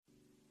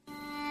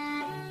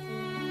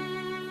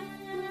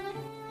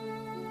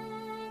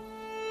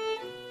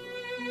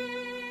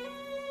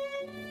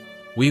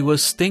We were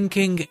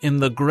stinking in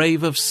the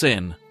grave of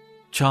sin.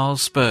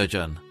 Charles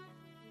Spurgeon.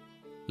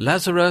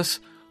 Lazarus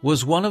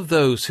was one of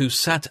those who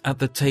sat at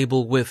the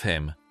table with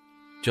him.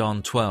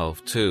 John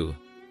 12:2.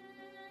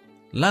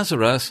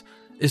 Lazarus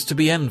is to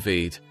be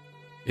envied.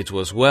 It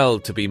was well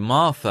to be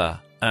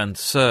Martha and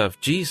serve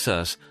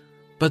Jesus,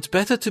 but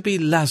better to be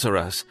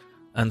Lazarus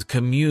and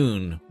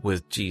commune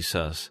with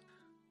Jesus.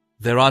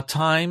 There are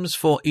times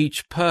for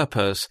each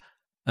purpose,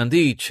 and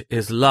each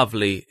is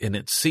lovely in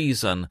its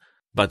season,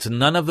 but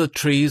none of the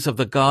trees of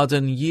the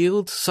garden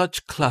yield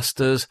such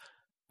clusters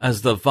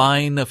as the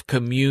vine of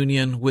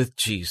communion with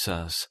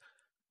Jesus.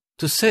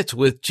 To sit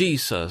with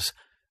Jesus,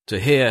 to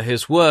hear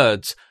his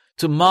words,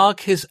 to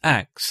mark his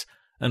acts,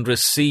 and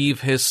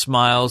receive his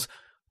smiles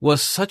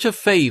was such a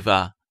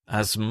favor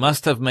as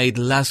must have made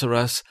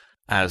Lazarus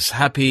as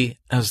happy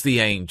as the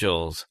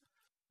angels.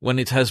 When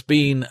it has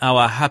been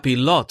our happy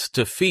lot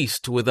to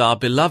feast with our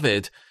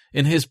beloved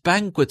in his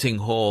banqueting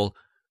hall,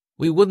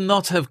 we would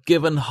not have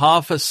given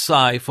half a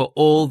sigh for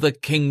all the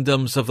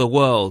kingdoms of the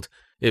world,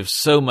 if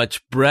so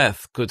much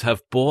breath could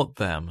have bought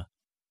them.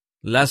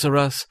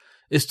 Lazarus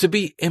is to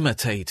be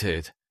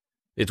imitated.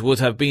 It would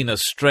have been a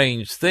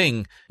strange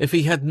thing if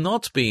he had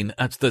not been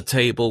at the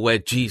table where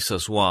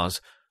Jesus was,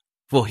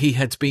 for he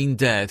had been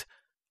dead,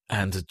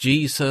 and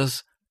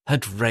Jesus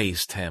had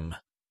raised him.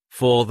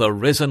 For the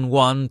risen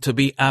one to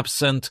be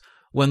absent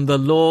when the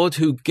Lord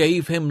who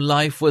gave him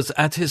life was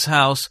at his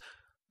house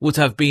would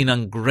have been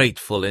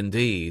ungrateful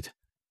indeed.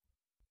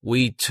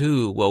 We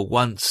too were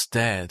once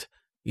dead,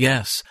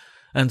 yes,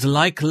 and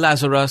like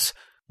Lazarus,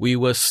 we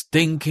were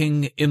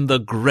stinking in the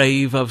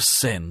grave of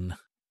sin.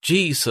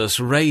 Jesus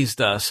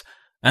raised us,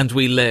 and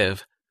we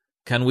live.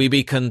 Can we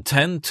be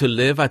content to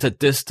live at a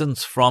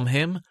distance from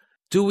him?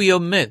 Do we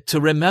omit to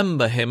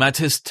remember him at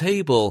his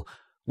table,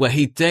 where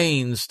he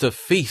deigns to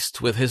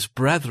feast with his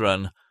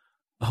brethren?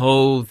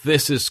 Oh,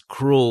 this is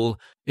cruel.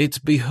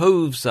 It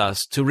behoves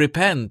us to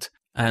repent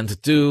and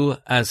do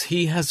as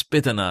he has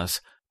bidden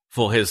us,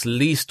 for his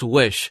least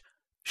wish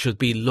should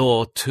be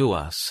law to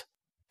us.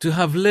 To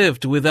have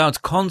lived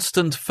without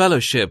constant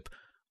fellowship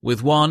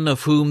with one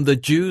of whom the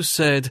Jews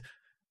said,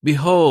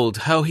 "Behold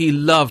how he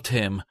loved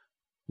him,"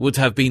 would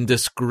have been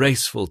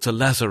disgraceful to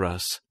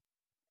Lazarus.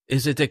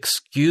 Is it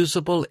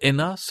excusable in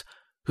us,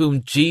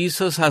 whom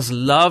Jesus has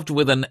loved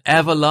with an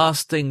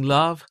everlasting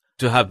love,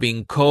 to have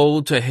been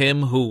cold to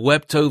him who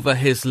wept over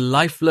his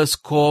lifeless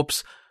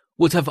corpse,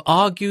 would have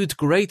argued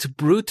great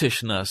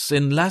brutishness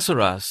in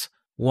Lazarus?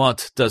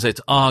 What does it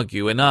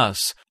argue in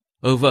us,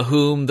 over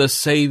whom the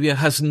Saviour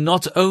has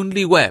not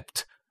only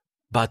wept,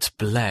 but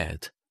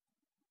bled?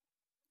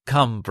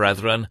 Come,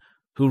 brethren,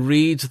 who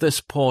read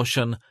this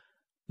portion,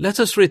 let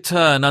us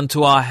return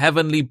unto our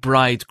heavenly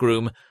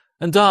bridegroom,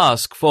 and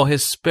ask for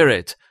his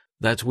Spirit,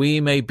 that we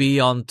may be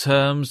on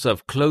terms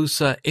of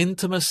closer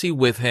intimacy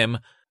with him,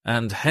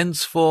 and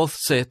henceforth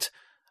sit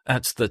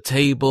at the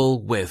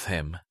table with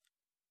him.